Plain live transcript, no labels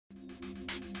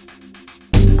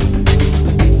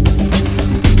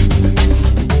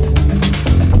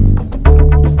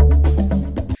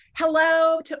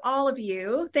to all of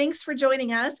you. Thanks for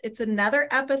joining us. It's another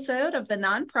episode of the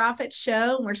Nonprofit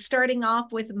Show. We're starting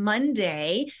off with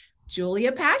Monday,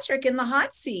 Julia Patrick in the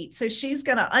hot seat. So she's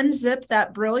going to unzip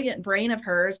that brilliant brain of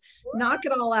hers, knock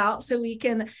it all out so we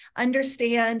can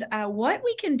understand what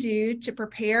we can do to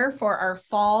prepare for our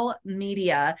fall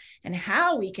media and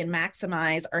how we can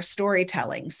maximize our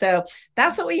storytelling. So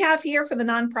that's what we have here for the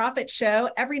Nonprofit Show.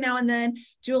 Every now and then,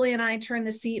 Julie and I turn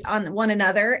the seat on one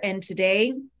another, and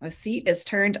today the seat is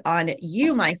turned on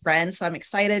you, my friend. So I'm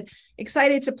excited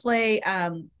to play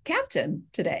captain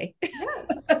today.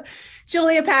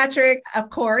 Julia Patrick,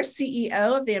 of course,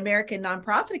 CEO of the American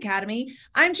Nonprofit Academy.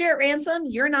 I'm Jarrett Ransom,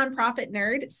 your nonprofit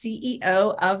nerd,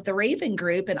 CEO of the Raven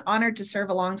Group, and honored to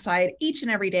serve alongside each and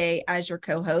every day as your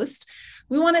co-host.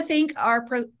 We want to thank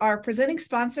our presenting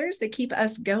sponsors that keep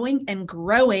us going and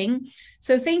growing.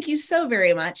 So thank you so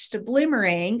very much to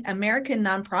Bloomerang, American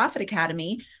Nonprofit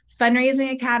Academy,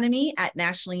 Fundraising Academy at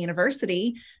National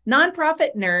University,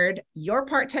 Nonprofit Nerd, Your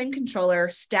Part-Time Controller,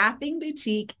 Staffing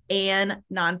Boutique, and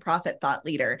Nonprofit Thought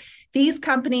Leader. These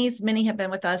companies, many have been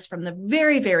with us from the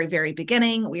very, very, very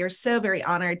beginning. We are so very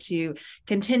honored to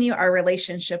continue our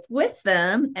relationship with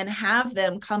them and have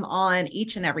them come on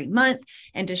each and every month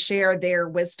and to share their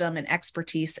wisdom and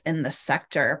expertise in the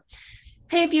sector.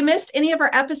 Hey, if you missed any of our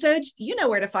episodes, you know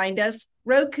where to find us: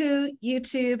 Roku,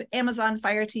 YouTube, Amazon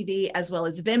Fire TV, as well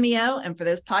as Vimeo. And for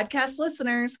those podcast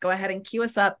listeners, go ahead and queue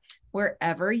us up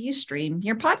wherever you stream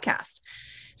your podcast.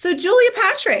 So Julia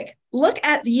Patrick, look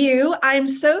at you. I'm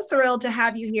so thrilled to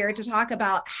have you here to talk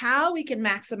about how we can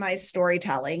maximize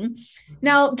storytelling.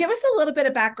 Now, give us a little bit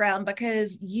of background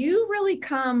because you really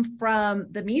come from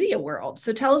the media world.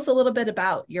 So tell us a little bit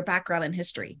about your background and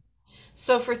history.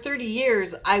 So for 30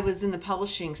 years, I was in the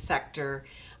publishing sector.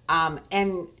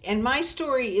 And my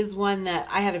story is one that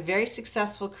I had a very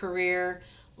successful career,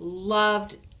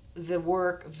 loved the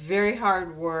work, very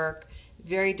hard work,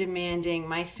 very demanding.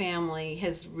 My family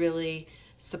has really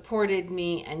supported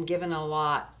me and given a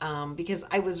lot because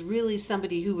I was really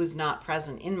somebody who was not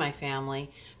present in my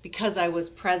family because I was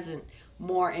present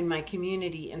more in my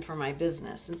community and for my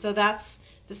business. And so that's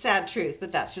the sad truth,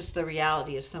 but that's just the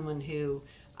reality of someone who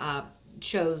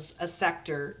chose a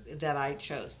sector that I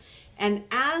chose. And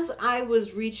as I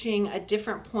was reaching a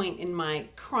different point in my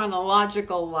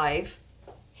chronological life,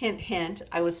 hint, hint,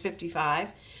 I was 55.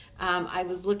 I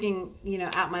was looking,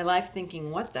 at my life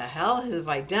thinking, what the hell have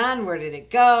I done? Where did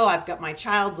it go? I've got my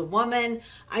child's a woman.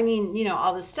 I mean,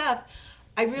 all this stuff.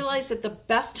 I realized that the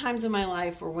best times of my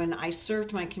life were when I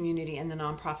served my community in the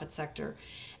nonprofit sector.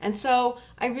 And so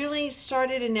I really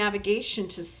started a navigation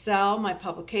to sell my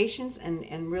publications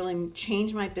and really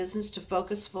change my business to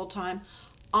focus full time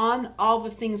on all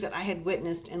the things that I had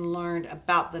witnessed and learned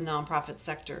about the nonprofit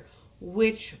sector,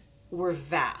 which were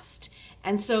vast.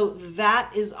 And so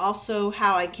that is also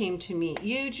how I came to meet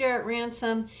you, Jarrett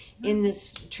Ransom, in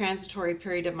this transitory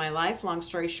period of my life. Long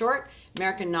story short,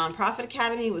 American Nonprofit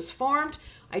Academy was formed.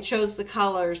 I chose the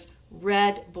colors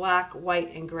red, black,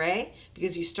 white, and gray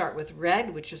because you start with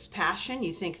red, which is passion.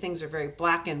 You think things are very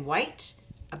black and white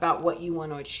about what you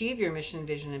want to achieve, your mission,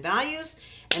 vision, and values.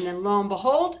 And then lo and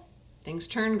behold, things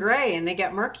turn gray and they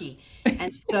get murky.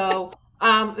 And so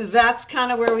that's kind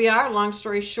of where we are. Long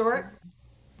story short,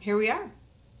 here we are.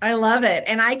 I love it.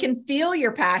 And I can feel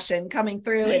your passion coming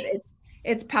through.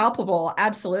 It's palpable.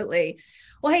 Absolutely.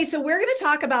 Well, hey, so we're going to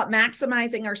talk about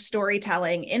maximizing our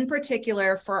storytelling, in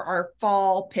particular for our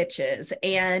fall pitches.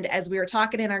 And as we were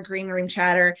talking in our green room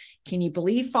chatter, can you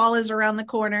believe fall is around the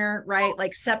corner, right?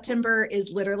 Like September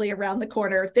is literally around the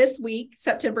corner this week.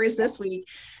 September is this week.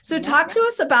 So talk to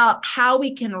us about how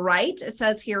we can write. It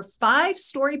says here 5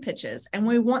 story pitches, and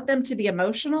we want them to be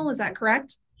emotional. Is that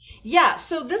correct? Yeah,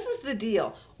 so this is the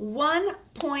deal.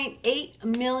 1.8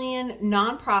 million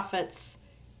nonprofits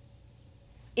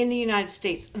in the United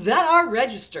States that are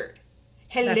registered.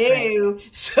 Hello. Right.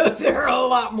 So there are a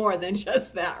lot more than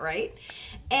just that, right?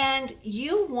 And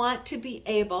you want to be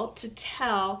able to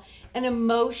tell an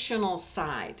emotional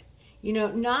side,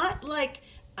 not like,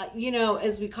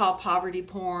 as we call poverty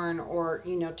porn or,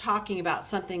 talking about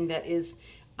something that is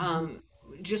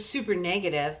just super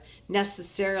negative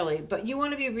necessarily, but you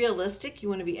want to be realistic, you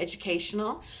want to be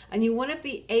educational, and you want to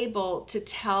be able to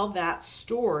tell that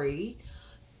story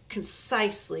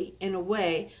concisely in a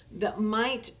way that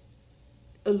might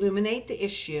illuminate the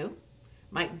issue,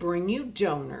 might bring you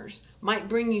donors, might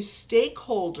bring you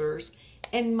stakeholders,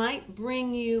 and might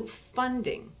bring you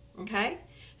funding. Okay?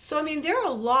 So, I mean, there are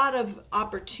a lot of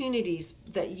opportunities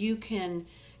that you can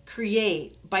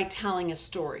create by telling a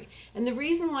story. And the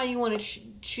reason why you want to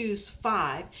choose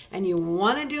 5, and you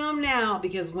want to do them now,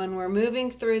 because when we're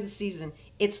moving through the season,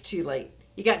 it's too late.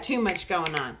 You got too much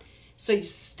going on. So you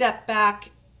step back,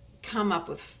 come up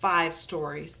with 5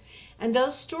 stories. And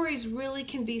those stories really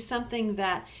can be something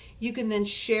that you can then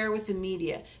share with the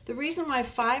media. The reason why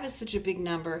 5 is such a big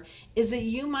number is that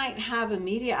you might have a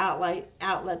media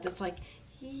outlet that's like,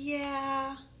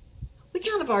 yeah, we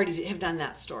kind of already have done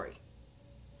that story.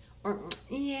 Or,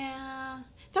 yeah,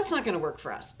 that's not going to work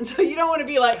for us. And so you don't want to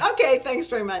be like, okay, thanks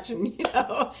very much, and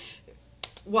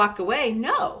walk away.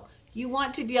 No, you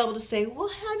want to be able to say, well,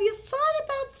 have you thought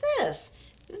about this?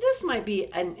 This might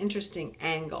be an interesting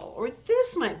angle, or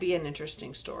this might be an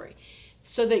interesting story,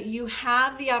 so that you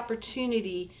have the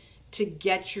opportunity to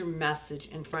get your message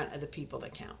in front of the people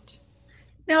that count.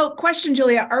 Now, question,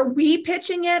 Julia, are we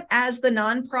pitching it as the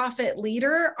nonprofit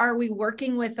leader? Are we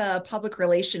working with a public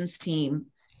relations team?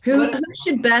 Who, What who a,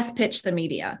 should best pitch the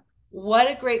media?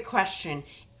 what a great question.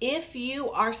 If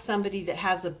you are somebody that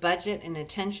has a budget and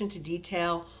attention to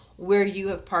detail where you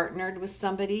have partnered with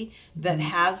somebody that Mhm.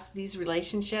 has these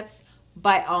relationships,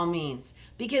 by all means,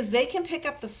 because they can pick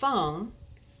up the phone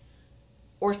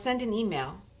or send an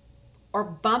email or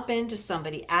bump into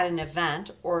somebody at an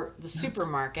event or the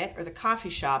supermarket or the coffee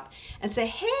shop and say,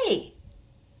 hey,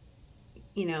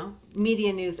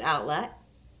 media news outlet,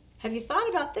 have you thought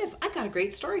about this? I got a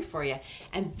great story for you.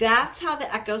 And that's how the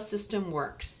ecosystem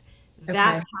works. Okay.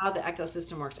 That's how the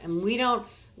ecosystem works. And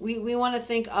we want to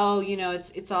think, oh,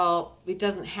 it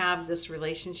doesn't have this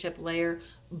relationship layer,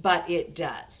 but it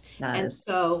does. And Does.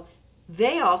 so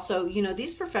they also,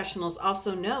 these professionals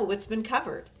also know what's been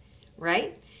covered,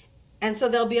 right? And so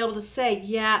they'll be able to say,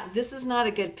 yeah, this is not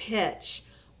a good pitch,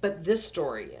 but this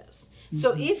story is.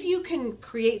 So Mhm. if you can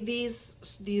create these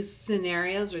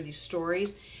scenarios or these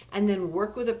stories and then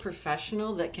work with a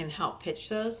professional that can help pitch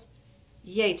those,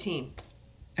 yay team.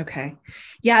 Okay.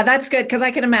 Yeah, that's good because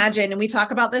I can imagine, and we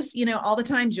talk about this, all the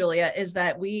time, Julia, is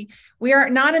that we are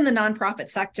not in the nonprofit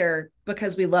sector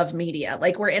because we love media.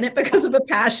 Like we're in it because of a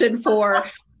passion for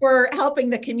helping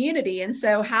the community. And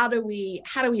so how do we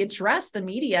address the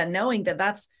media knowing that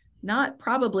that's not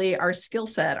probably our skill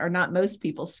set or not most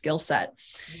people's skill set.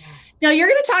 Yeah. Now you're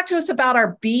going to talk to us about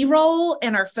our B-roll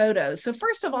and our photos. So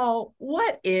first of all,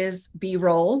 what is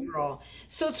B-roll? Role.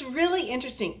 So it's really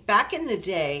interesting. Back in the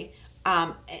day,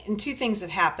 and 2 things have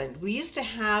happened. We used to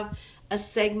have a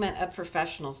segment of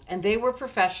professionals, and they were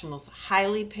professionals,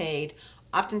 highly paid,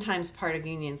 oftentimes part of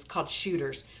unions, called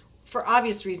shooters. For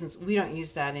obvious reasons, we don't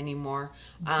use that anymore.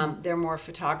 They're more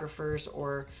photographers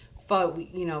or,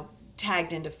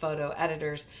 tagged into photo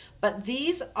editors. But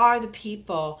these are the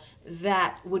people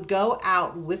that would go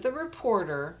out with a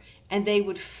reporter and they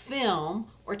would film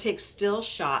or take still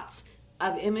shots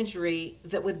of imagery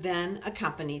that would then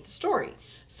accompany the story.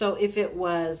 So if it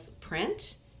was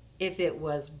print, if it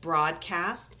was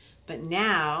broadcast, but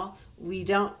now we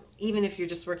don't, even if you're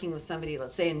just working with somebody,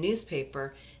 let's say a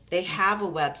newspaper, they have a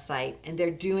website and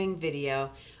they're doing video.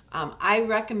 I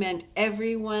recommend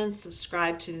everyone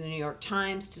subscribe to the New York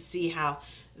Times to see how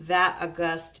that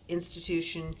august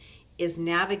institution is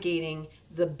navigating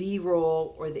the B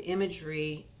roll or the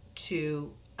imagery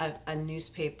to a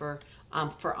newspaper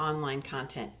for online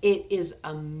content. It is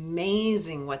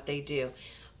amazing what they do.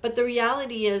 But the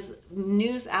reality is,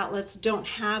 news outlets don't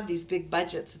have these big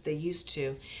budgets that they used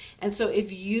to. And so,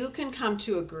 if you can come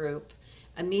to a group,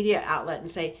 a media outlet, and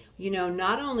say,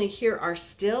 not only here are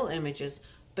still images,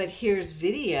 but here's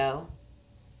video,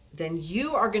 then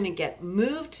you are going to get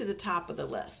moved to the top of the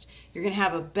list. You're going to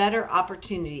have a better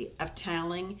opportunity of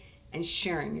telling and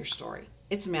sharing your story.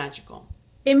 It's magical.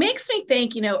 It makes me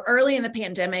think, early in the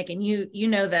pandemic, and you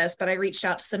know this, but I reached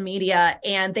out to some media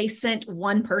and they sent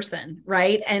one person,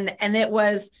 right? And it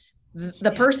was the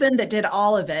Yeah. person that did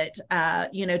all of it,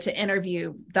 to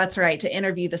interview. That's right, to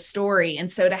interview the story. And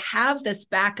so to have this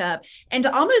backup and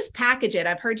to almost package it,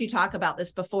 I've heard you talk about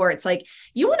this before. It's like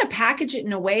you want to package it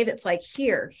in a way that's like,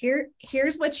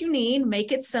 here's what you need,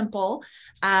 make it simple.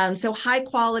 So high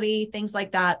quality, things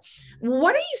like that.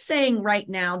 What are you saying right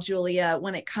now, Julia,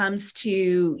 when it comes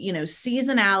to,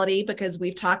 seasonality? Because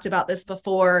we've talked about this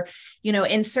before,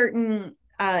 in certain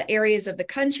areas of the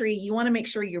country, you want to make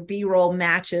sure your B-roll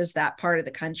matches that part of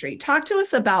the country. Talk to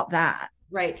us about that.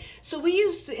 Right. So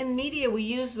in media, we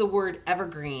use the word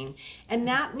evergreen. And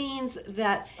that means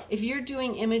that if you're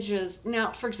doing images,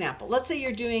 now, for example, let's say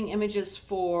you're doing images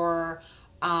for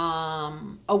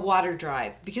a water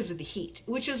drive because of the heat,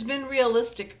 which has been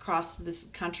realistic across this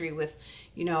country with,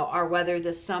 our weather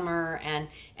this summer and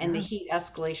the Yeah. heat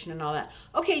escalation and all that.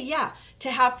 Okay, yeah, to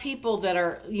have people that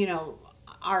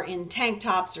are in tank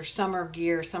tops or summer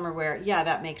gear, summer wear, yeah,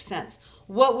 that makes sense.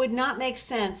 What would not make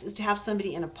sense is to have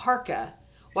somebody in a parka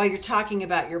while you're talking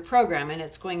about your program and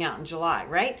it's going out in July,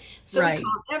 right? So we Right.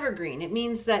 call it evergreen. It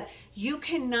means that you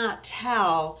cannot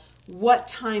tell what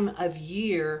time of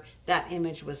year that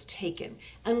image was taken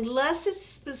unless it's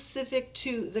specific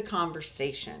to the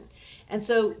conversation. And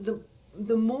so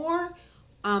the more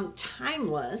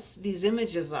timeless these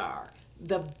images are,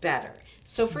 the better.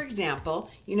 So, for example,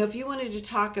 if you wanted to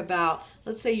talk about,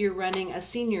 let's say you're running a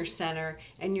senior center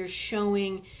and you're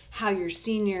showing how your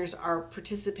seniors are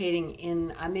participating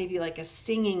in maybe like a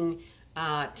singing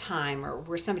time or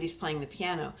where somebody's playing the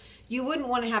piano, you wouldn't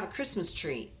want to have a Christmas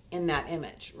tree in that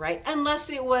image, right? Unless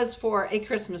it was for a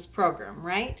Christmas program,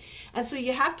 right? And so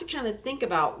you have to kind of think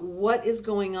about what is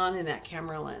going on in that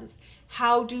camera lens.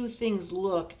 How do things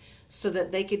look so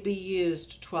that they could be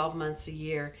used 12 months a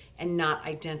year and not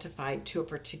identified to a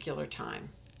particular time?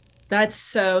 That's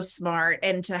so smart.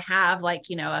 And to have like,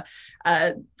 a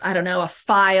I don't know, a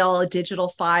file, a digital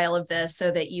file of this so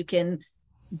that you can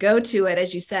go to it,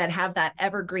 as you said, have that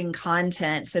evergreen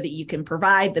content so that you can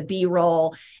provide the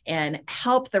B-roll and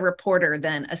help the reporter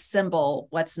then assemble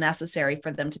what's necessary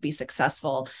for them to be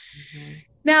successful. Mhm.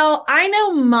 Now, I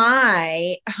know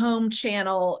my home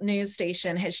channel news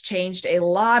station has changed a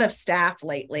lot of staff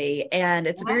lately, and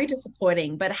it's very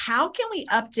disappointing. But how can we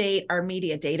update our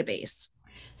media database?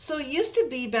 So it used to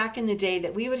be back in the day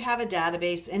that we would have a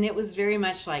database and it was very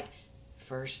much like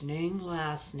first name,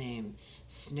 last name,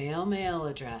 snail mail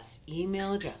address,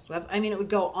 email address. I mean, it would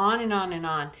go on and on and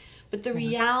on. But the Yeah.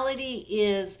 reality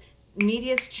is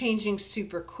media is changing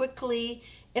super quickly.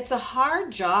 It's a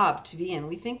hard job to be in.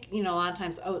 We think, a lot of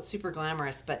times, oh, it's super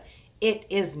glamorous, but it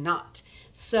is not.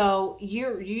 So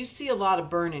you see a lot of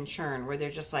burn and churn where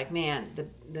they're just like, man,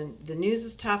 the news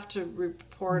is tough to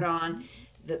report on.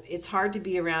 It's hard to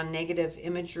be around negative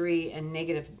imagery and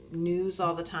negative news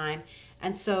all the time.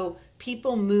 And so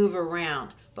people move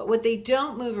around. But what they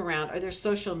don't move around are their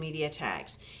social media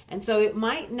tags. And so it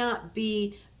might not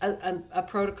be a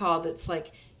protocol that's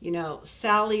like,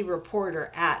 Sally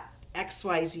Reporter at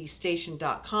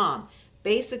xyzstation.com.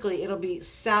 Basically, it'll be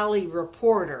Sally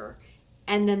Reporter,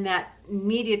 and then that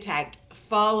media tag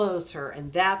follows her,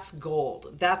 and that's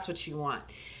gold. That's what you want.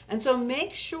 And so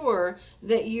make sure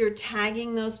that you're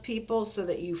tagging those people so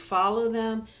that you follow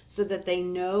them, so that they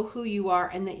know who you are,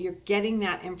 and that you're getting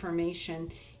that information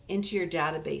into your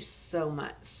database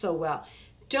so well.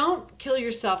 Don't kill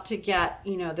yourself to get,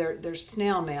 their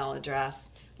snail mail address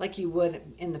like you would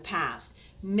in the past.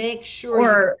 Make sure you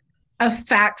Or a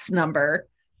fax number.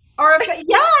 or if, yeah,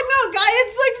 no, guy,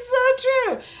 it's like so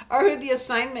true. Or who the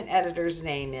assignment editor's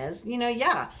name is.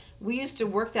 Yeah, we used to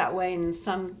work that way, and in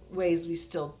some ways we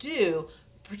still do,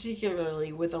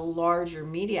 particularly with a larger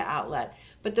media outlet.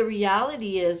 But the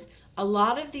reality is, a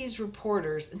lot of these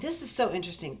reporters, and this is so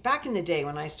interesting. Back in the day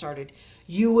when I started,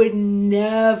 you would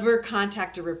never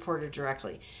contact a reporter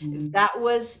directly. Mhm. That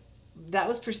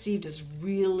was perceived as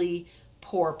really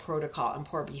poor protocol and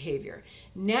poor behavior.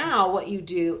 Now, what you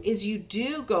do is you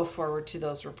do go forward to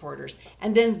those reporters,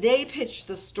 and then they pitch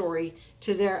the story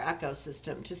to their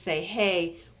ecosystem to say,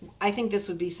 hey, I think this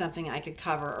would be something I could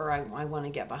cover or I want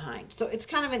to get behind. So it's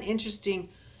kind of an interesting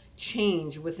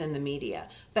change within the media.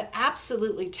 But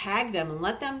absolutely tag them and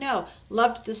let them know,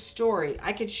 loved this story.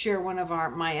 I could share one of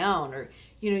my own, or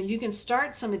you can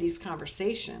start some of these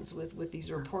conversations with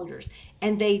these reporters,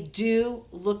 and they do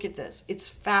look at this. It's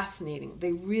fascinating.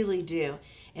 They really do.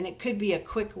 And it could be a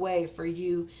quick way for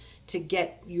you to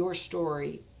get your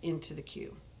story into the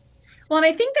queue. Well, and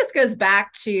I think this goes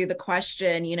back to the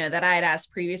question, that I had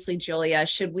asked previously, Julia.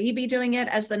 Should we be doing it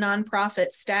as the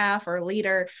nonprofit staff or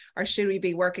leader, or should we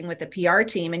be working with the PR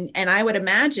team? And I would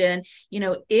imagine,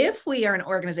 if we are an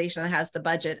organization that has the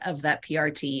budget of that PR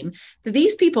team, that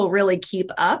these people really keep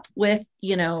up with,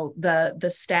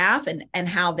 the staff and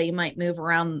how they might move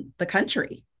around the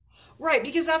country. Right,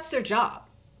 because that's their job.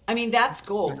 I mean, that's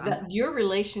gold. Yeah. That your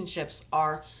relationships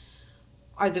are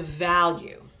the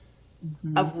value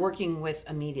Mhm. of working with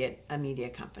a media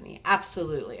company.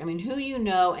 Absolutely. I mean, who you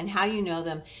know and how you know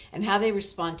them and how they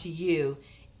respond to you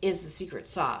is the secret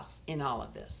sauce in all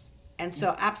of this. And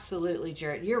so absolutely,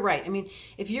 Jared, you're right. I mean,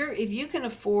 if you can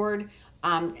afford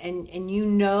and and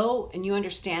you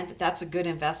understand that that's a good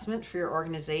investment for your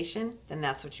organization, then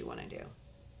that's what you want to do.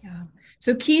 Yeah.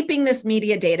 So keeping this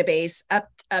media database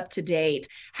up to date,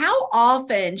 how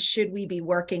often should we be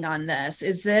working on this?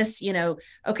 Is this,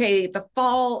 okay, the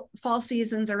fall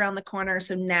season's around the corner,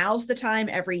 so now's the time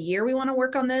every year we want to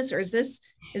work on this, or is this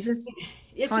It's an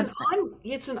constant?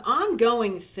 it's an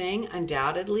ongoing thing,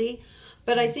 undoubtedly,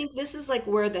 But I think this is like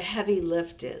where the heavy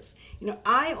lift is.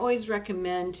 I always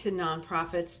recommend to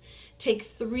nonprofits take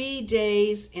 3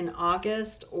 days in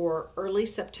August or early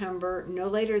September, no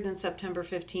later than September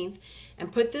 15th,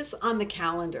 and put this on the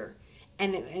calendar.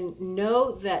 And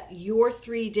know that your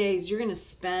 3 days you're going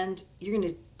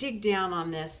to dig down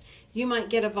on this. You might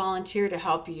get a volunteer to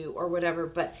help you or whatever,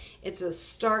 but it's a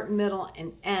start, middle,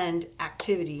 and end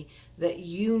activity that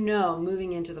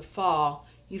moving into the fall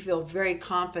you feel very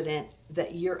confident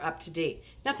that you're up to date.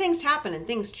 Now, things happen and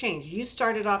things change. You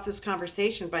started off this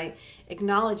conversation by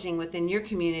acknowledging within your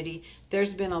community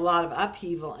there's been a lot of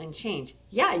upheaval and change.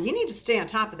 Yeah, you need to stay on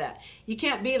top of that. You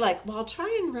can't be like, well, I'll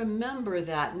try and remember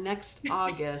that next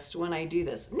August when I do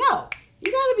this. No,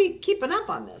 you got to be keeping up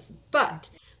on this. But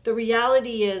the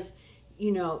reality is,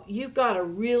 you've got to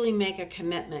really make a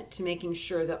commitment to making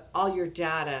sure that all your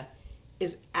data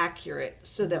is accurate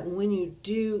so that when you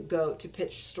do go to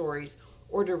pitch stories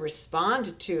or to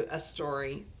respond to a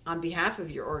story on behalf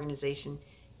of your organization,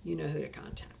 you know who to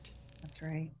contact. That's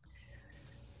right.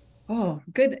 Oh,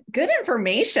 good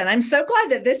information. I'm so glad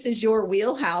that this is your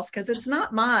wheelhouse because it's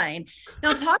not mine.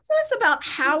 Now, talk to us about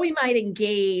how we might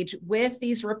engage with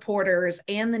these reporters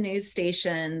and the news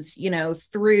stations,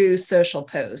 through social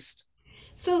posts.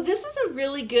 So, this is a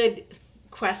really good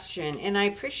question, and I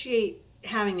appreciate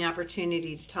having the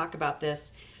opportunity to talk about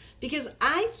this because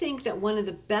I think that one of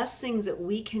the best things that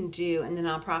we can do in the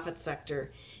nonprofit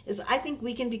sector is I think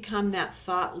we can become that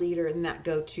thought leader and that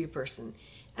go to person.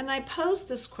 And I pose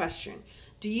this question: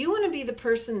 do you want to be the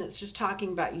person that's just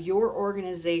talking about your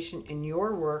organization and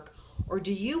your work, or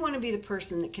do you want to be the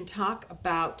person that can talk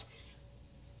about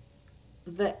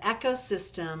the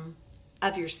ecosystem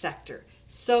of your sector?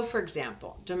 So, for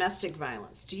example, domestic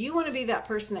violence. Do you want to be that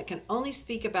person that can only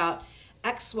speak about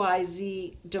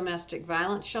XYZ domestic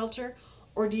violence shelter?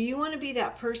 Or do you want to be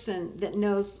that person that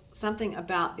knows something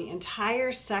about the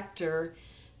entire sector,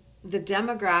 the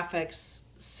demographics,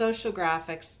 social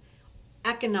graphics,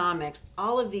 economics,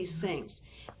 all of these things?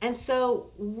 And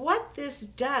so what this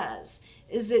does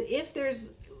is that if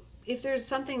there's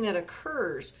something that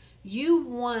occurs, you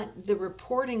want the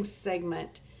reporting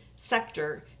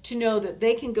sector to know that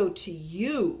they can go to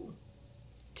you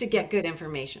to get good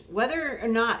information. Whether or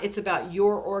not it's about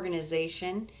your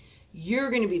organization, you're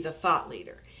going to be the thought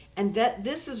leader. And that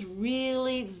this is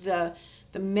really the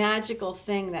magical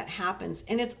thing that happens.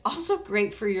 And it's also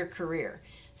great for your career.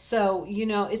 So,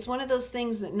 it's one of those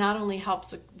things that not only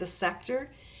helps the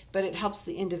sector, but it helps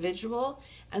the individual.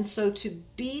 And so to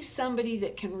be somebody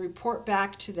that can report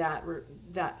back to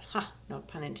no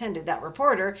pun intended, that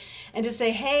reporter, and to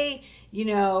say, hey,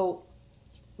 Joe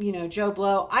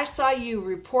Blow, I saw you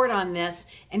report on this,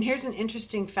 and here's an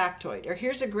interesting factoid, or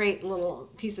here's a great little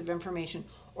piece of information,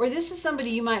 or this is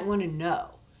somebody you might want to know.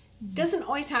 It doesn't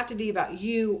always have to be about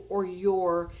you or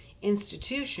your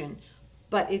institution,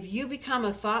 but if you become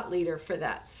a thought leader for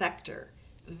that sector,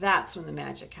 that's when the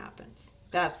magic happens.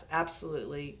 That's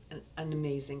absolutely an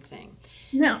amazing thing.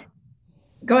 No,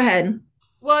 go ahead.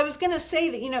 Well, I was going to say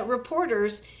that,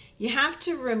 reporters, you have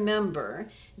to remember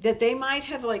that they might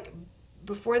have, like,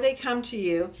 before they come to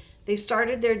you, they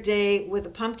started their day with a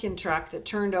pumpkin truck that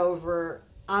turned over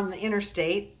on the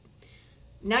interstate.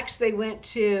 Next, they went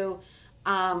to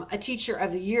a Teacher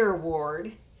of the Year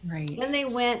award. Right. Then they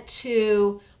went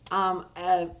to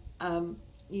a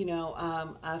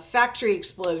factory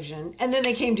explosion, and then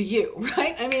they came to you,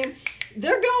 right? I mean,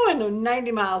 they're going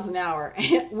 90 miles an hour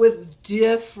with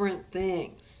different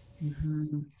things. So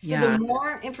the Yeah.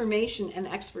 more information and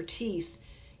expertise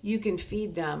you can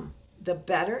feed them, the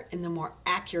better and the more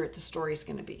accurate the story is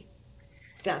going to be.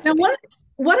 That's Now, a big.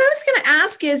 what I was going to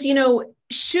ask is,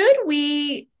 should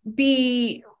we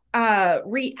be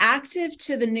reactive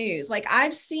to the news? Like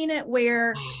I've seen it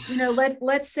where,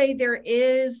 let's say there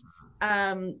is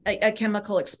a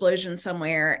chemical explosion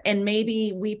somewhere, and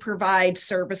maybe we provide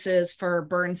services for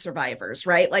burn survivors,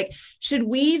 right? Like, should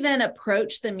we then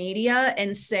approach the media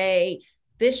and say,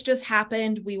 this just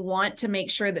happened. We want to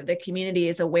make sure that the community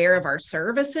is aware of our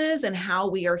services and how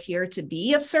we are here to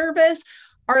be of service?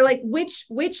 Or like which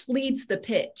leads the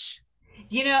pitch?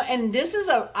 And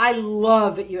I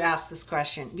love that you asked this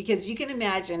question because you can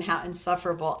imagine how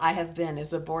insufferable I have been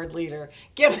as a board leader,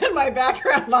 given my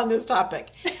background on this topic.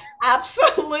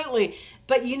 Absolutely.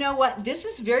 But you know what? This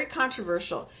is very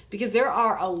controversial because there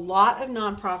are a lot of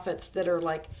nonprofits that are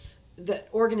like the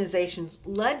organizations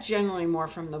led generally more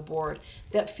from the board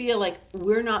that feel like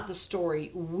we're not the story.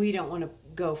 We don't want to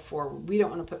go forward. We don't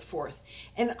want to put forth.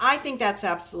 And I think that's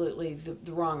absolutely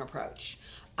the wrong approach.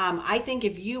 I think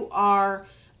if you are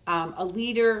a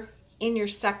leader, in your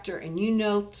sector and you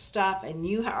know stuff and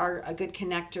you are a good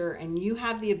connector and you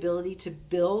have the ability to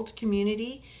build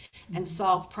community and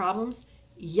solve problems,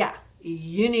 yeah,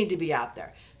 you need to be out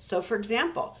there. So, for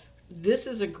example, this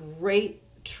is a great,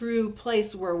 true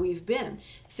place where we've been.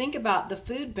 Think about the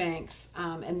food banks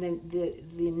and the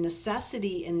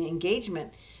necessity and the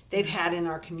engagement they've had in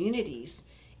our communities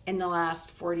in the last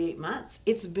 48 months.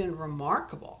 It's been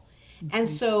remarkable. And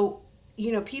Mhm. so,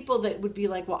 people that would be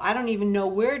like, well, I don't even know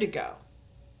where to go,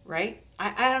 right?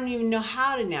 I don't even know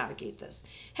how to navigate this,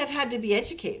 have had to be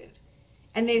educated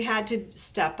and they've had to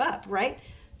step up, right?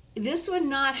 This would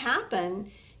not happen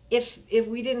if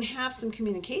we didn't have some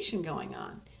communication going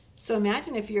on. So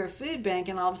imagine if you're a food bank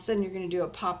and all of a sudden you're going to do a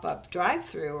pop-up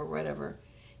drive-through or whatever.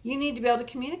 You need to be able to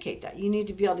communicate that. You need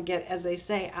to be able to get, as they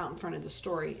say, out in front of the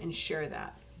story and share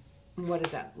that. And what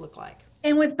does that look like?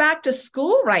 And with back to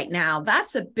school right now,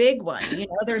 that's a big one.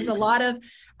 There's a lot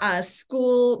of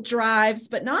school drives,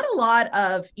 but not a lot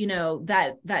of,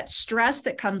 that stress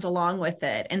that comes along with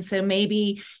it. And so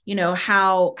maybe,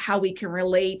 how we can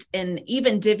relate and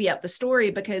even divvy up the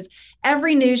story, because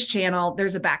every news channel,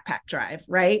 there's a backpack drive,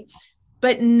 right?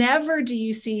 But never do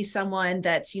you see someone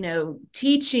that's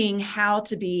teaching how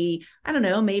to be, I don't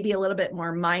know, maybe a little bit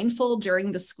more mindful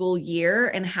during the school year,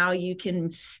 and how you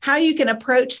can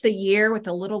approach the year with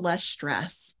a little less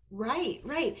stress. Right,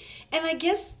 right. And I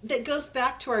guess that goes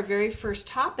back to our very first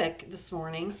topic this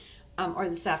morning, or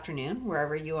this afternoon,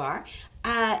 wherever you are.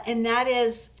 And that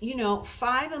is,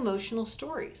 5 emotional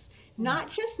stories. Not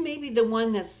just maybe the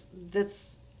one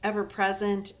that's ever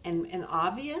present and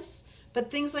obvious, but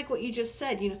things like what you just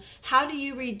said. How do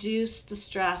you reduce the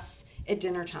stress at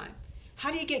dinner time?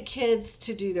 How do you get kids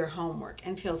to do their homework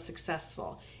and feel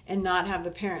successful and not have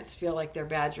the parents feel like they're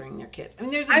badgering their kids? I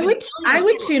mean, there's a I would bajillion I of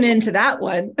would tune into that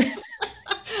one.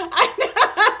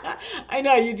 I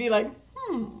know you'd be like,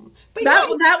 but That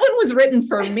yeah, that one was written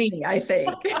for me, I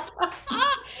think.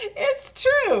 it's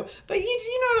true. But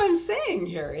you know what I'm saying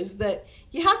here is that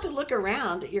you have to look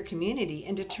around at your community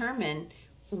and determine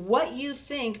what you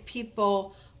think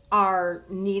people are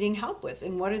needing help with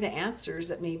and what are the answers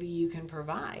that maybe you can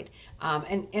provide.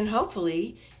 And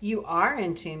hopefully you are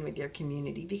in tune with your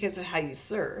community because of how you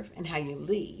serve and how you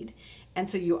lead. And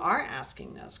so you are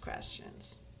asking those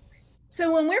questions.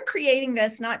 So when we're creating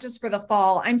this, not just for the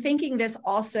fall, I'm thinking this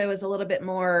also is a little bit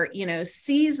more,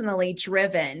 seasonally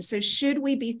driven. So should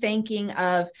we be thinking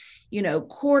of,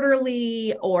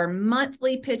 quarterly or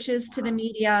monthly pitches to the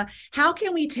media? How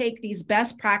can we take these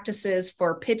best practices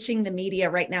for pitching the media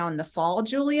right now in the fall,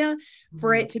 Julia,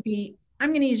 for Mhm. it to be, I'm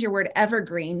going to use your word,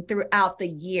 evergreen throughout the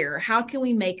year? How can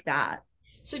we make that?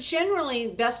 So generally,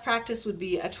 best practice would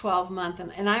be a 12-month,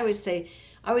 and I always say,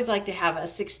 I always like to have a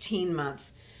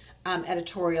 16-month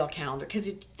editorial calendar because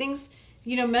things,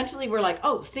 mentally we're like,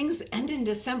 oh, things end in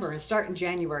December and start in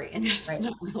January, and that's Right.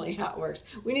 not really how it works.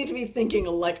 We need to be thinking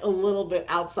like a little bit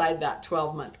outside that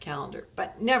 12-month calendar,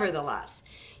 but nevertheless,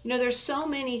 there's so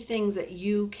many things that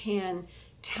you can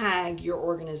tag your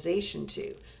organization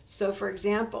to. So, for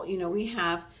example, we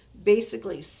have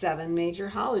basically 7 major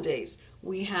holidays.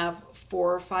 We have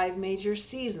 4 or 5 major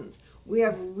seasons. We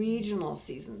have regional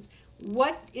seasons.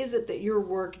 What is it that your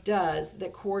work does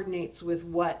that coordinates with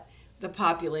what the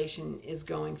population is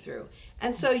going through?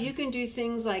 And so you can do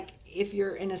things like if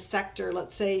you're in a sector,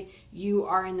 let's say you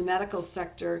are in the medical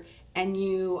sector and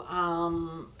you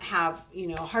have,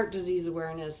 heart disease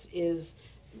awareness is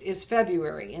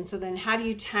February. And so then how do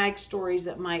you tag stories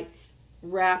that might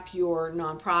wrap your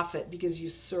nonprofit because you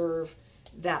serve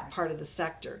that part of the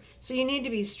sector? So you need to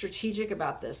be strategic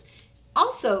about this.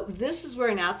 Also, this is where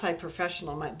an outside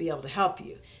professional might be able to help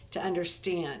you to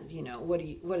understand,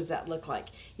 what does that look like?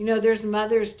 There's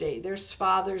Mother's Day, there's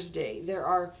Father's Day. There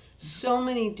are so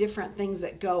many different things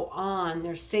that go on.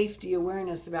 There's safety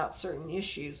awareness about certain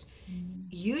issues.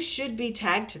 You should be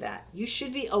tagged to that. You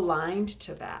should be aligned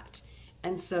to that.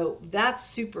 And so that's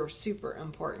super, super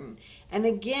important. And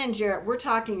again, Jarrett, we're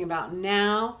talking about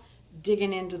now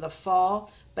digging into the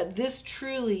fall, but this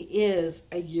truly is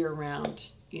a year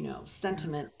round,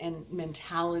 sentiment and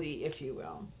mentality, if you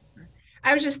will.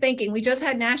 I was just thinking, we just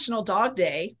had National Dog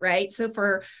Day, right? So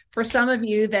for some of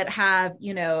you that have,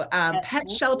 pet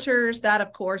shelters, that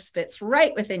of course fits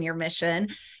right within your mission.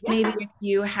 Maybe Yeah. if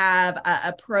you have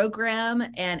a program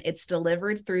and it's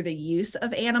delivered through the use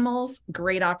of animals,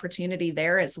 great opportunity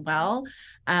there as well.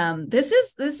 This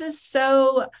is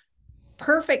so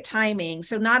perfect timing.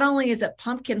 So not only is it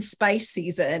pumpkin spice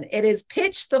season, it is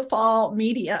pitch the fall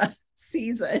media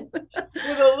season.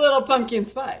 With a little pumpkin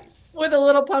spice. With a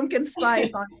little pumpkin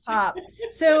spice on top.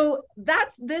 So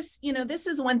that's this, this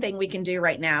is one thing we can do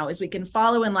right now is we can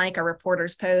follow and like our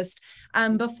reporters post.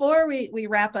 Before we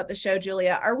wrap up the show,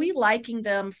 Julia, are we liking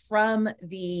them from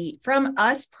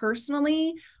us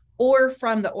personally or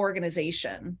from the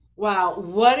organization? Wow,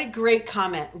 what a great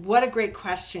comment. What a great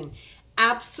question.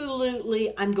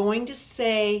 Absolutely. I'm going to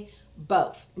say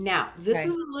both. Now, this Okay.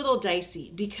 is a little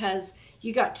dicey because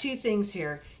you got two things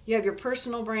here. You have your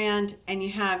personal brand and you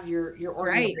have your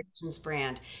Right. organization's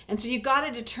brand. And so you got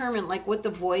to determine like what the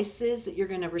voice is that you're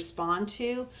going to respond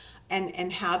to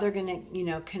and how they're going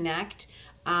to, connect.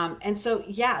 And so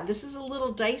yeah, this is a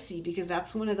little dicey because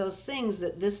that's one of those things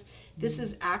that this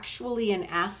is actually an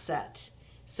asset.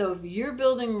 So if you're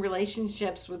building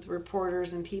relationships with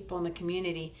reporters and people in the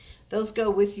community, those go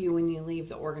with you when you leave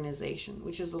the organization,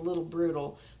 which is a little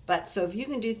brutal. But so if you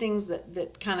can do things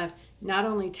that kind of not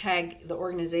only tag the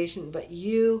organization, but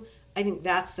you, I think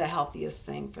that's the healthiest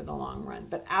thing for the long run.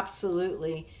 But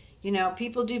absolutely,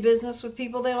 people do business with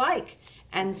people they like.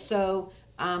 And so,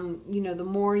 the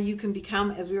more you can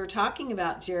become, as we were talking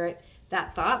about, Jarrett,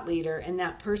 that thought leader and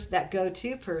that person, that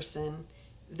go-to person,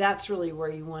 that's really where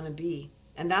you want to be.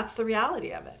 And that's the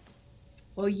reality of it.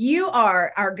 Well, you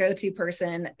are our go-to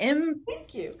person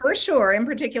Thank you. for sure, in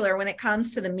particular when it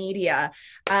comes to the media.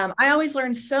 I always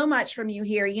learn so much from you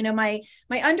here. My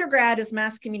undergrad is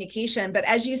mass communication, but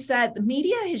as you said, the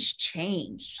media has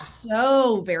changed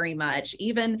so very much.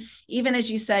 Even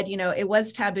as you said, it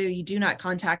was taboo. You do not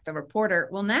contact the reporter.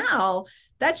 Well, now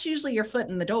that's usually your foot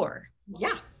in the door.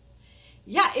 Yeah.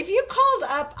 Yeah. If you called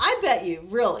up, I bet you,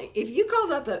 really, if you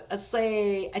called up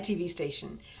say, a TV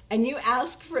station and you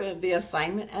asked for the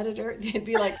assignment editor, they'd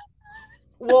be like,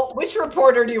 well, which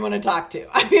reporter do you want to talk to?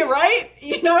 I mean, right?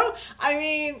 I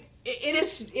mean,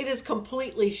 it is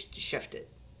completely shifted.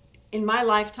 In my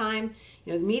lifetime,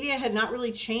 the media had not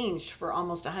really changed for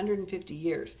almost 150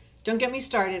 years. Don't get me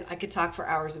started. I could talk for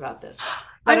hours about this.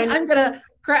 But I'm gonna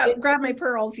it, grab my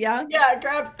pearls. Yeah,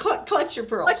 yeah, clutch your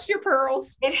pearls. clutch your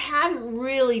pearls. It hadn't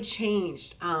really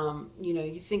changed.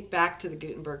 You think back to the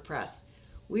Gutenberg press.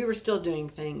 We were still doing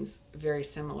things very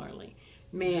similarly.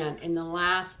 Man, in the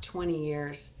last 20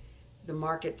 years, the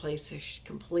marketplace has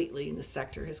completely, and the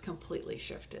sector has completely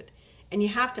shifted. And you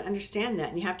have to understand that,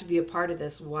 and you have to be a part of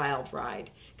this wild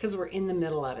ride because we're in the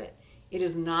middle of it. It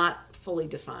is not fully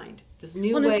defined. This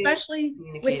new Well, and way of especially with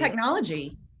communicating.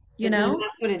 technology, you And then know?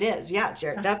 that's what it is. Yeah,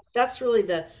 Jared. That's really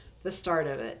the start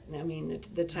of it. I mean,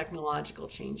 the technological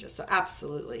changes. So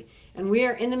absolutely. And we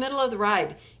are in the middle of the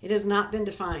ride. It has not been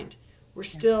defined. We're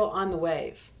still on the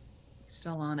wave.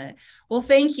 Still on it. Well,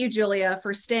 thank you, Julia,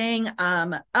 for staying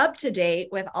up to date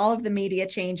with all of the media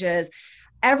changes.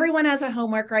 Everyone has a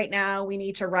homework right now. We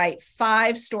need to write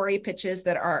 5 story pitches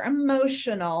that are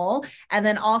emotional and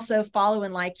then also follow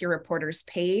and like your reporter's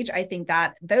page. I think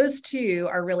that those two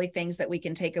are really things that we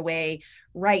can take away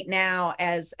right now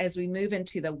as we move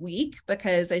into the week,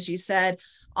 because as you said,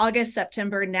 August,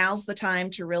 September, now's the time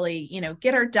to really,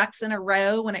 get our ducks in a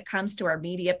row when it comes to our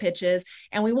media pitches.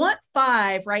 And we want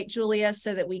 5, right, Julia,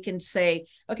 so that we can say,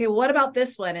 okay, well, what about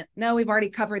this one? No, we've already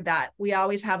covered that. We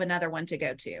always have another one to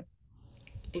go to.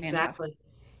 Fantastic. Exactly.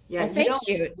 Yeah, Well, you thank don't.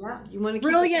 you. Yeah, you want to keep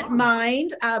it Brilliant going.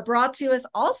 mind, brought to us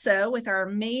also with our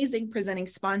amazing presenting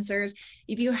sponsors.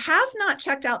 If you have not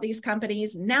checked out these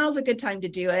companies, now's a good time to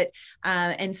do it.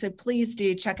 And so please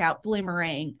do check out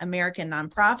Bloomerang, American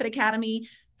Nonprofit Academy,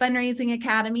 Fundraising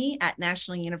Academy at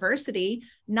National University,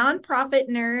 Nonprofit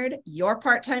Nerd, Your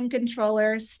Part-Time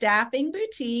Controller, Staffing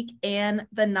Boutique, and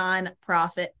the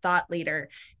Nonprofit Thought Leader.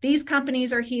 These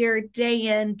companies are here day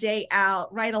in, day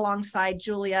out, right alongside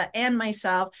Julia and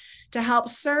myself to help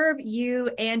serve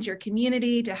you and your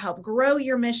community, to help grow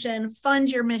your mission, fund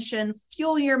your mission,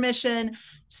 fuel your mission,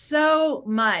 so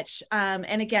much.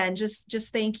 And again,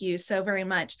 just thank you so very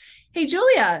much. Hey,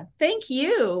 Julia, thank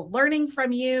you. Learning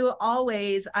from you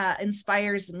always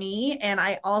inspires me. And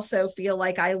I also feel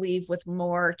like I leave with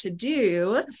more to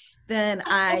do than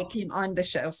I came on the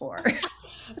show for.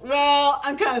 Well,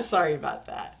 I'm kind of sorry about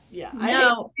that. Yeah, I hate to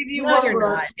No, give you no, more you're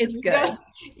work. not. It's good.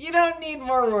 You don't need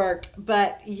more work,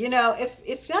 but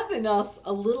if nothing else,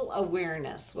 a little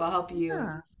awareness will help you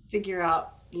Yeah. figure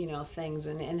out things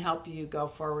and help you go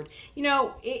forward.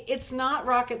 It's not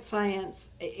rocket science.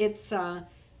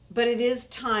 But it is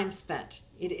time spent.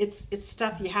 It's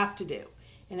stuff you have to do,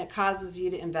 and it causes you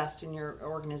to invest in your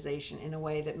organization in a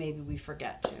way that maybe we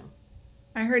forget to.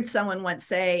 I heard someone once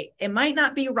say, it might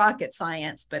not be rocket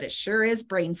science, but it sure is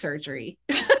brain surgery.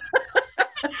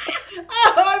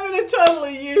 Oh, I'm going to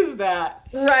totally use that.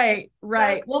 Right, That's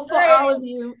right. Well, for great. all of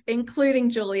you, including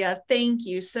Julia, thank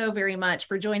you so very much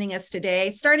for joining us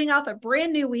today. Starting off a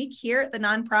brand new week here at the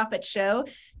Nonprofit Show.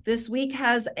 This week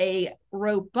has a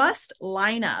robust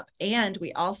lineup, and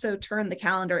we also turn the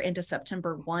calendar into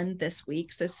September 1 this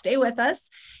week. So stay with us.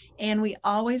 And we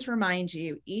always remind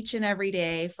you each and every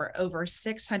day for over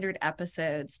 600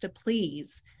 episodes to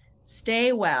please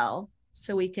stay well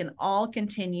so we can all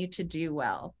continue to do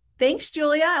well. Thanks,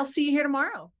 Julia. I'll see you here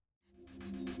tomorrow.